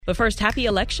But first, happy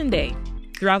Election Day.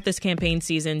 Throughout this campaign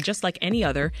season, just like any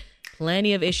other,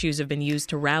 plenty of issues have been used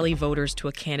to rally voters to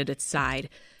a candidate's side.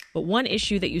 But one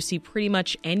issue that you see pretty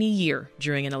much any year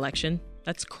during an election,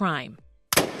 that's crime.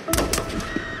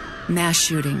 Mass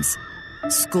shootings,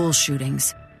 school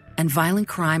shootings, and violent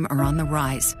crime are on the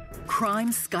rise. Crime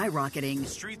skyrocketing.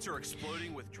 Streets are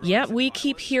exploding with drugs. Yeah, we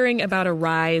keep hearing about a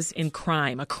rise in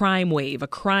crime, a crime wave, a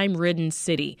crime-ridden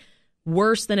city.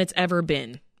 Worse than it's ever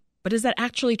been. But is that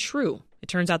actually true? It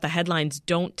turns out the headlines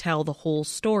don't tell the whole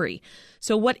story.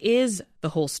 So what is the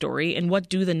whole story, and what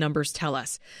do the numbers tell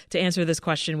us? To answer this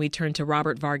question, we turn to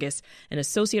Robert Vargas, an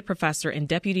associate professor and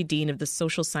deputy dean of the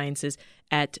social sciences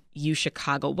at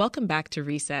UChicago. Welcome back to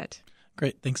Reset.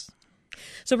 Great, thanks.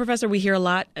 So, Professor, we hear a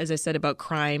lot, as I said, about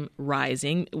crime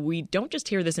rising. We don't just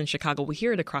hear this in Chicago, we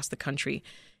hear it across the country.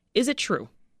 Is it true?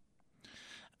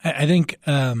 I think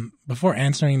before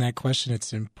answering that question,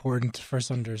 it's important to first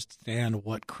understand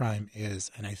what crime is.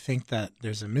 And I think that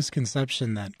there's a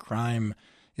misconception that crime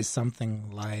is something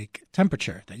like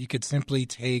temperature, that you could simply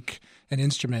take an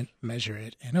instrument, measure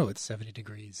it, and it's 70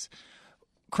 degrees.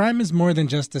 Crime is more than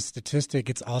just a statistic.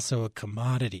 It's also a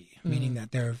commodity, meaning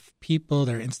that there are people,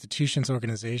 there are institutions,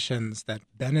 organizations that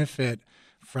benefit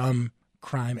from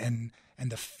crime and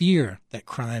the fear that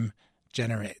crime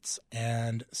generates.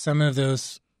 And some of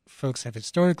those folks have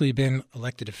historically been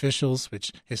elected officials,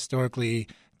 which historically,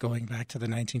 going back to the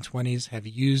 1920s, have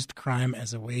used crime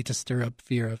as a way to stir up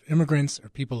fear of immigrants or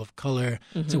people of color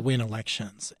to win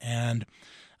elections. And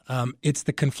it's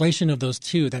the conflation of those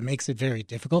two that makes it very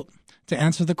difficult to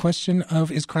answer the question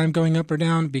of is crime going up or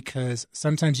down, because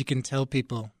sometimes you can tell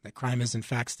people that crime is in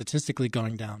fact statistically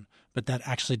going down, but that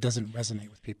actually doesn't resonate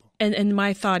with people. And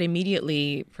my thought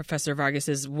immediately, Professor Vargas,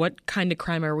 is what kind of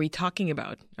crime are we talking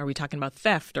about? Are we talking about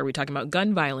theft? Are we talking about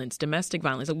gun violence, domestic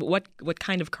violence? What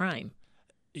kind of crime?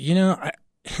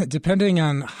 Depending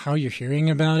on how you're hearing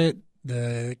about it,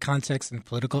 the context in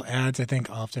political ads, I think,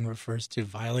 often refers to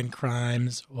violent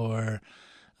crimes or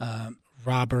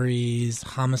robberies,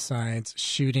 homicides,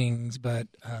 shootings. But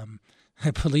I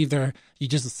believe you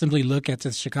just simply look at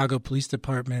the Chicago Police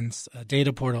Department's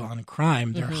data portal on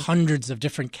crime. There are hundreds of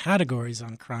different categories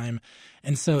on crime.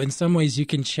 And so in some ways you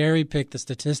can cherry pick the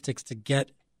statistics to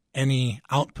get any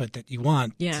output that you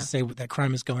want to say that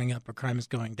crime is going up or crime is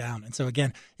going down. And so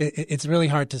again, it's really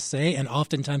hard to say, and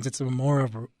oftentimes it's more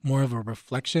of a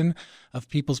reflection of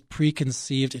people's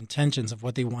preconceived intentions of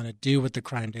what they want to do with the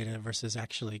crime data versus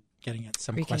actually getting at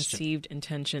some question. Preconceived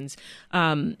intentions.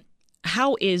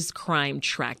 How is crime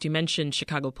tracked? You mentioned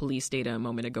Chicago police data a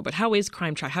moment ago, but how is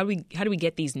crime tracked? How do we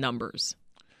get these numbers?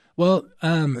 Well,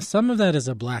 some of that is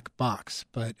a black box,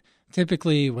 but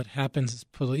typically what happens is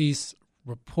police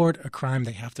report a crime.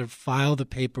 They have to file the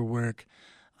paperwork.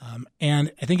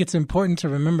 And I think it's important to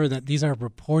remember that these are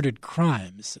reported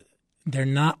crimes. They're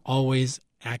not always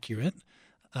accurate.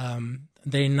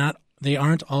 They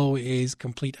aren't always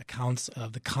complete accounts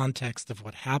of the context of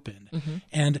what happened.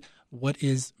 And what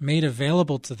is made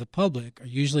available to the public are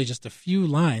usually just a few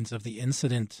lines of the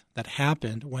incident that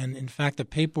happened, when in fact the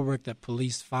paperwork that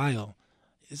police file,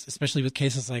 especially with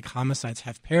cases like homicides,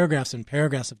 have paragraphs and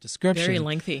paragraphs of description. Very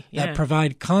lengthy, that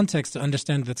provide context to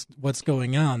understand what's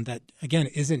going on, that, again,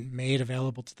 isn't made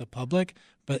available to the public,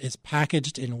 but is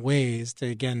packaged in ways to,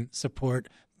 again, support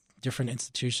different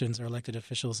institutions or elected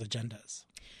officials' agendas.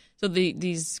 So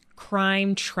these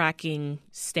crime tracking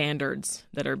standards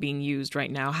that are being used right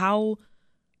now, how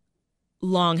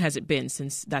long has it been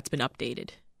since that's been updated?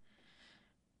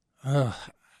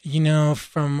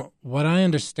 From what I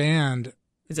understand,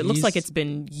 because it looks like it's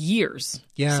been years,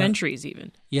 centuries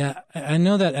even. Yeah, I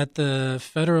know that at the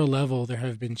federal level there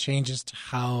have been changes to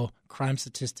how crime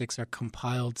statistics are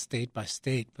compiled state by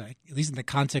state, but at least in the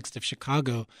context of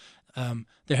Chicago,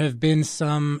 there have been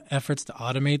some efforts to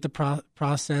automate the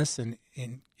process and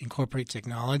incorporate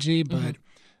technology, but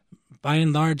by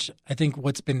and large, I think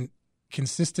what's been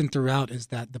consistent throughout is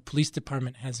that the police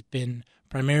department has been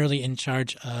primarily in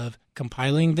charge of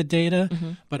compiling the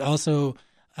data, but also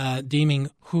deeming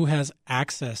who has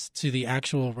access to the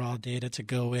actual raw data to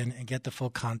go in and get the full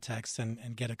context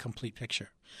and get a complete picture.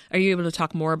 Are you able to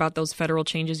talk more about those federal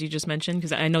changes you just mentioned?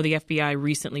 Because I know the FBI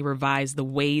recently revised the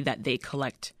way that they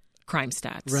collect crime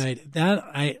stats. Right.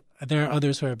 There are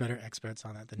others who are better experts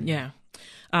on that than me. Yeah.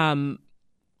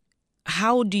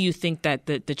 How do you think that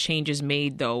the changes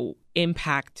made, though,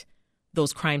 impact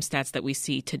those crime stats that we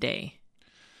see today?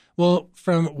 Well,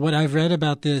 from what I've read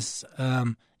about this,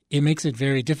 it makes it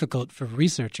very difficult for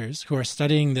researchers who are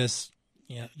studying this,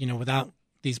 without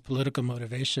these political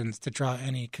motivations to draw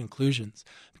any conclusions.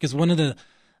 Because one of the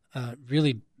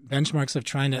really benchmarks of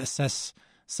trying to assess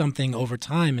something over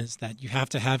time is that you have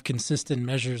to have consistent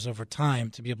measures over time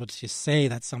to be able to say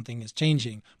that something is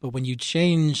changing. But when you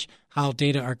change how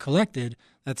data are collected,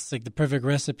 that's like the perfect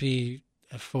recipe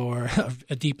for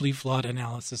a deeply flawed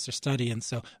analysis or study. And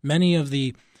so many of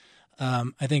the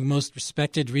I think most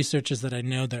respected researchers that I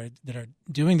know that are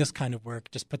doing this kind of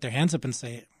work just put their hands up and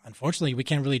say, unfortunately, we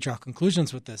can't really draw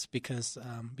conclusions with this because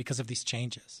of these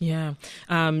changes. Yeah.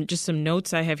 Just some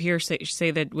notes I have here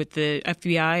say that with the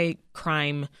FBI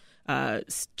crime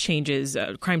changes,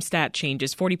 crime stat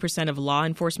changes, 40% of law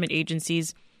enforcement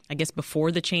agencies, I guess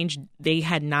before the change, they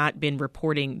had not been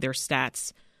reporting their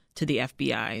stats to the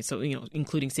FBI. So,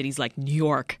 including cities like New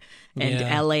York and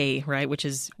LA, right, which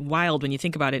is wild when you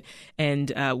think about it. And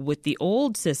with the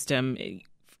old system,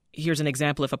 here's an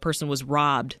example. If a person was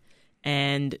robbed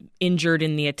and injured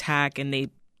in the attack and they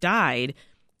died,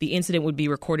 the incident would be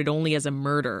recorded only as a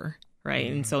murder, right?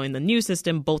 Mm. And so in the new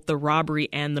system, both the robbery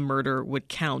and the murder would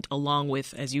count along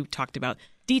with, as you talked about,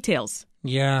 details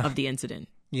of the incident.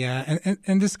 Yeah,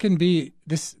 and this can be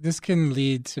this can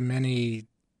lead to many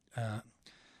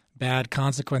bad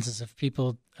consequences if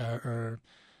people or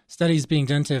studies being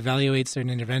done to evaluate certain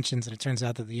interventions, and it turns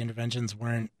out that the interventions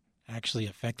weren't actually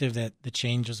effective, that the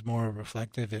change was more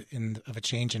reflective of a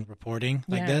change in reporting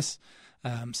like this.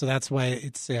 So that's why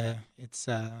it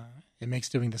makes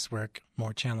doing this work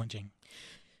more challenging.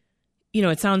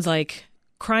 It sounds like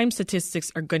crime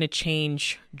statistics are going to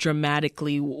change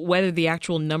dramatically, whether the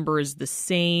actual number is the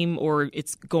same or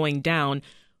it's going down,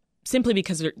 simply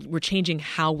because we're changing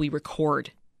how we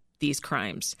record these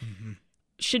crimes. Mm-hmm.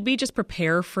 Should we just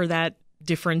prepare for that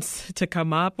difference to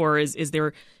come up, or is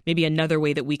there maybe another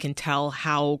way that we can tell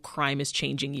how crime is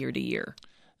changing year to year,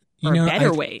 or a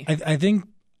better way? I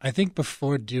think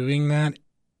before doing that,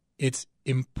 it's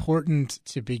important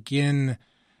to begin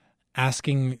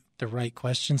asking the right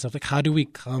questions of like, how do we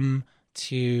come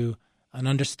to an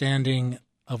understanding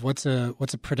of what's a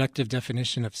productive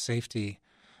definition of safety?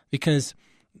 Because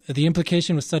the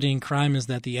implication with studying crime is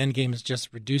that the end game is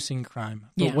just reducing crime.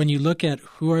 But when you look at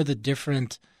who are the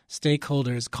different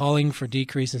stakeholders calling for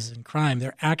decreases in crime,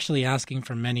 they're actually asking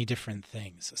for many different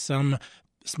things. Some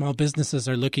small businesses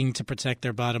are looking to protect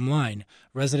their bottom line.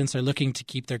 Residents are looking to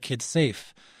keep their kids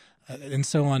safe, and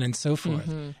so on and so forth.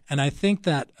 Mm-hmm. And I think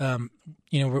that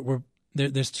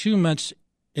there's too much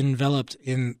enveloped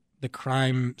in the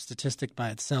crime statistic by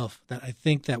itself that I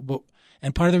think that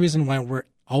and part of the reason why we're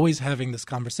always having this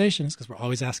conversation is because we're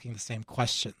always asking the same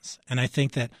questions. And I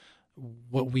think that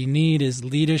what we need is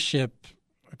leadership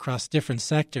across different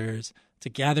sectors to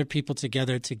gather people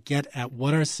together to get at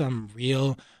what are some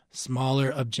real smaller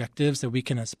objectives that we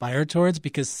can aspire towards,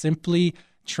 because simply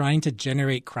trying to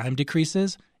generate crime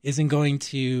decreases isn't going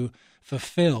to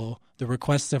fulfill the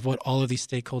requests of what all of these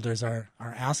stakeholders are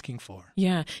asking for.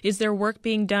 Yeah. Is there work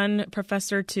being done,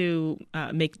 Professor, to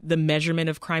make the measurement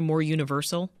of crime more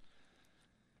universal?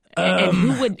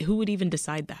 And who would even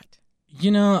decide that?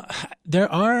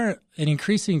 There are an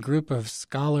increasing group of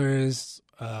scholars,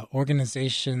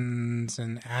 organizations,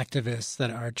 and activists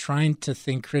that are trying to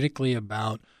think critically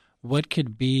about what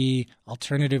could be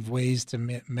alternative ways to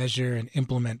measure and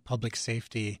implement public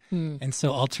safety. And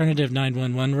so alternative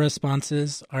 911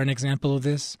 responses are an example of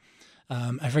this.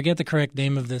 I forget the correct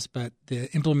name of this, but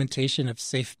the implementation of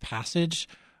safe passage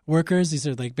workers. These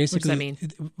are like basically.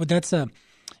 What does that mean?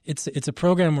 It's a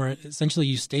program where essentially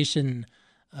you station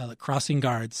crossing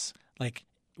guards like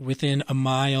within a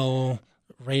mile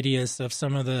radius of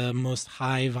some of the most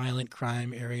high violent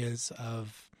crime areas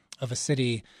of a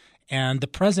city. And the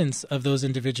presence of those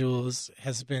individuals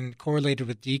has been correlated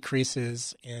with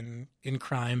decreases in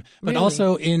crime, but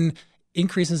also in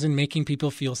increases in making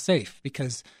people feel safe.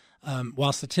 Because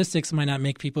while statistics might not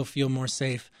make people feel more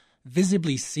safe,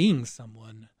 visibly seeing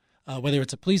someone, whether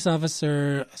it's a police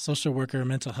officer, a social worker, a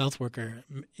mental health worker,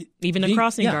 even a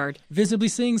crossing guard, visibly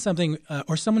seeing something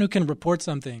or someone who can report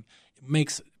something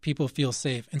makes people feel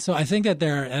safe. And so I think that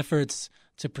there are efforts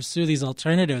to pursue these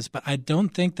alternatives, but I don't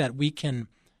think that we can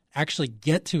actually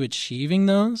get to achieving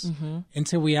those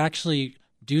until we actually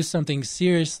do something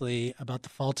seriously about the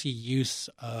faulty use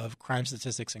of crime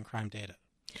statistics and crime data.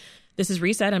 This is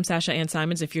Reset. I'm Sasha Ann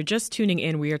Simons. If you're just tuning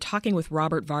in, we are talking with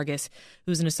Robert Vargas,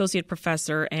 who's an associate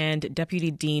professor and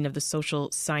deputy dean of the social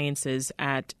sciences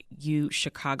at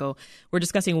UChicago. We're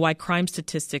discussing why crime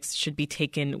statistics should be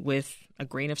taken with a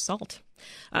grain of salt.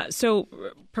 So,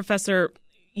 Professor,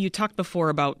 you talked before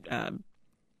about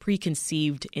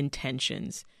preconceived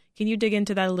intentions. Can you dig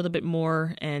into that a little bit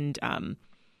more and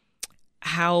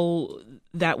how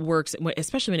that works,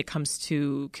 especially when it comes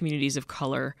to communities of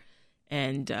color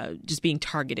and just being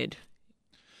targeted?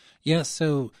 Yeah,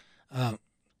 so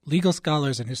legal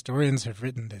scholars and historians have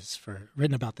written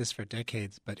about this for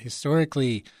decades, but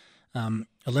historically,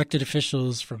 elected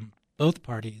officials from both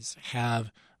parties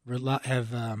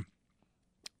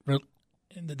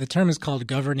the term is called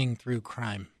governing through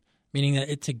crime, meaning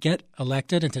that to get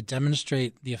elected and to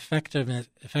demonstrate the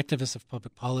effectiveness of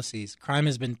public policies, crime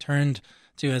has been turned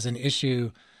to as an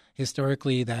issue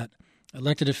historically that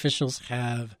elected officials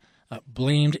have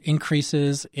blamed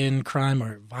increases in crime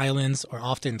or violence or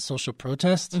often social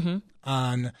protest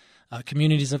on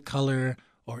communities of color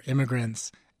or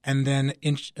immigrants, and then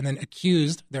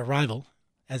accused their rival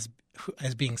as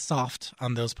being soft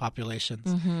on those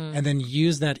populations, and then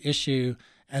use that issue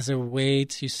as a way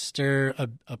to stir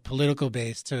a political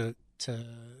base to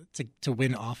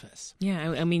win office.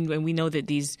 Yeah, I mean, we know that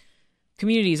these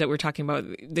communities that we're talking about,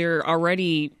 they're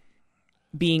already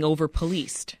being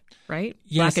over-policed, right?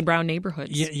 Yes. Black and brown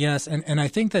neighborhoods. Yes, and I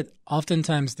think that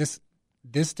oftentimes this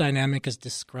dynamic is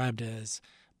described as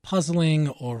puzzling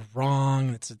or wrong.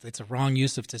 It's a wrong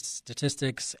use of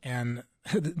statistics, and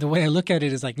the way I look at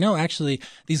it is like, no, actually,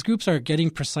 these groups are getting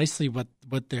precisely what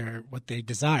they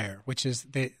desire, which is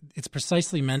it's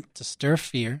precisely meant to stir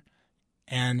fear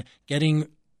and getting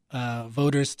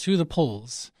voters to the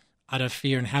polls out of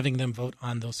fear and having them vote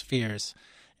on those fears.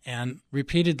 And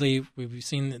repeatedly, we've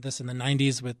seen this in the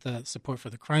 90s with support for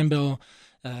the crime bill,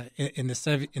 in the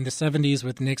 70s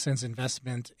with Nixon's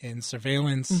investment in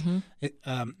surveillance.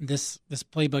 This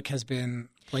playbook has been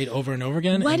played over and over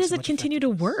again. Why does it continue to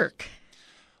work?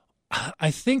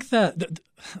 I think that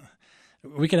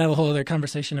we could have a whole other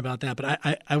conversation about that, but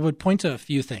I would point to a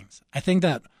few things. I think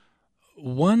that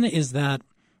one is that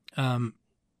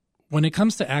when it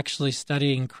comes to actually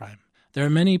studying crime, there are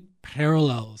many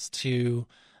parallels to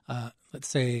let's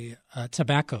say,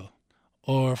 tobacco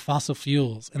or fossil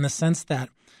fuels, in the sense that,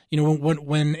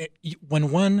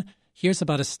 when one hears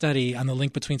about a study on the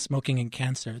link between smoking and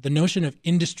cancer, the notion of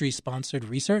industry-sponsored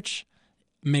research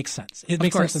makes sense. It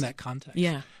makes sense in that context.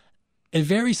 Yeah. A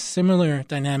very similar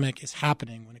dynamic is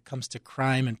happening when it comes to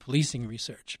crime and policing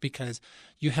research, because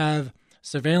you have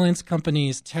surveillance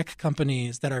companies, tech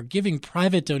companies that are giving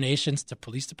private donations to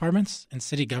police departments and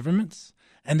city governments,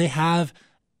 and they have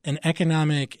an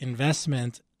economic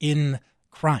investment in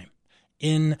crime,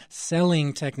 in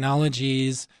selling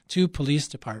technologies to police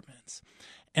departments.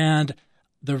 And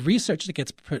the research that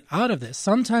gets put out of this,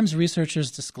 sometimes researchers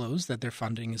disclose that their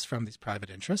funding is from these private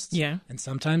interests, and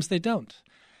sometimes they don't.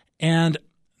 And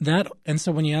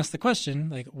so when you ask the question,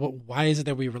 like, why is it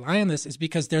that we rely on this, is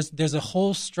because there's a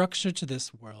whole structure to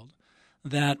this world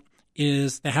that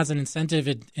has an incentive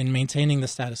in maintaining the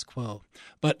status quo.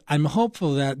 But I'm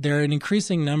hopeful that there are an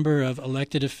increasing number of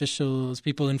elected officials,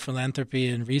 people in philanthropy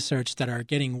and research that are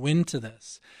getting wind to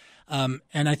this. And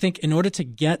I think in order to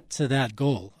get to that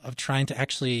goal of trying to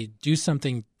actually do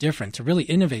something different, to really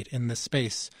innovate in this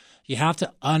space, you have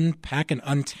to unpack and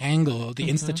untangle the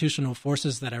institutional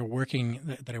forces that are working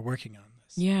on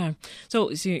this. Yeah.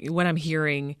 So what I'm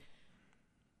hearing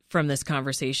from this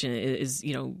conversation is,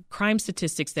 crime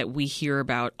statistics that we hear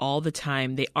about all the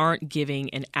time, they aren't giving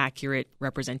an accurate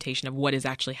representation of what is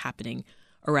actually happening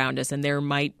around us. And there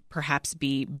might perhaps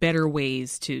be better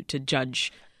ways to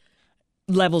judge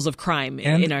levels of crime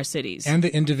in our cities. And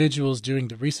the individuals doing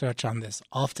the research on this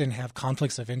often have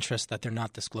conflicts of interest that they're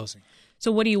not disclosing.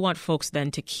 So what do you want folks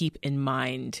then to keep in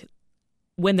mind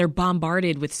when they're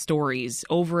bombarded with stories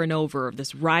over and over of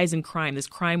this rise in crime, this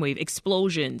crime wave,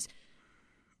 explosions?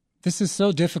 This is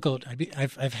so difficult.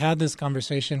 I've had this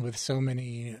conversation with so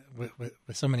many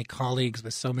with so many colleagues,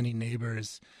 with so many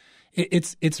neighbors.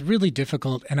 It's really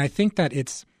difficult, and I think that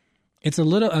it's a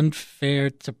little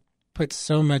unfair to put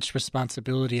so much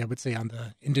responsibility, I would say, on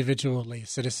the individual lay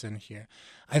citizen here.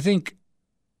 I think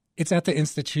it's at the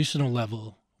institutional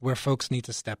level where folks need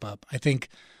to step up. I think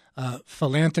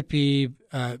philanthropy,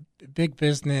 big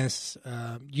business,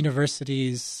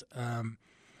 universities.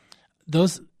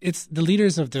 It's the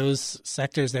leaders of those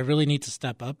sectors that really need to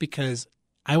step up, because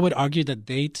I would argue that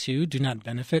they too do not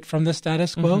benefit from the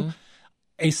status quo.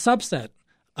 A subset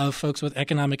of folks with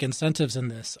economic incentives in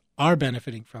this are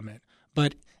benefiting from it,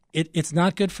 but it's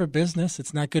not good for business,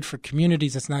 it's not good for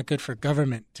communities, it's not good for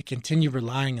government to continue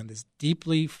relying on this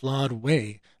deeply flawed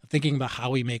way of thinking about how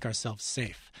we make ourselves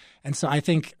safe. And so I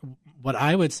think what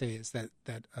I would say is that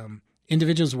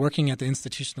individuals working at the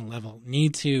institutional level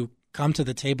need to come to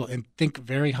the table and think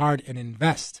very hard and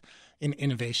invest in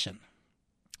innovation.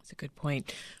 That's a good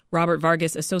point. Robert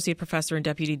Vargas, Associate Professor and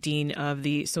Deputy Dean of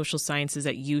the Social Sciences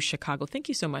at UChicago. Thank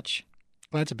you so much.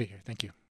 Glad to be here. Thank you.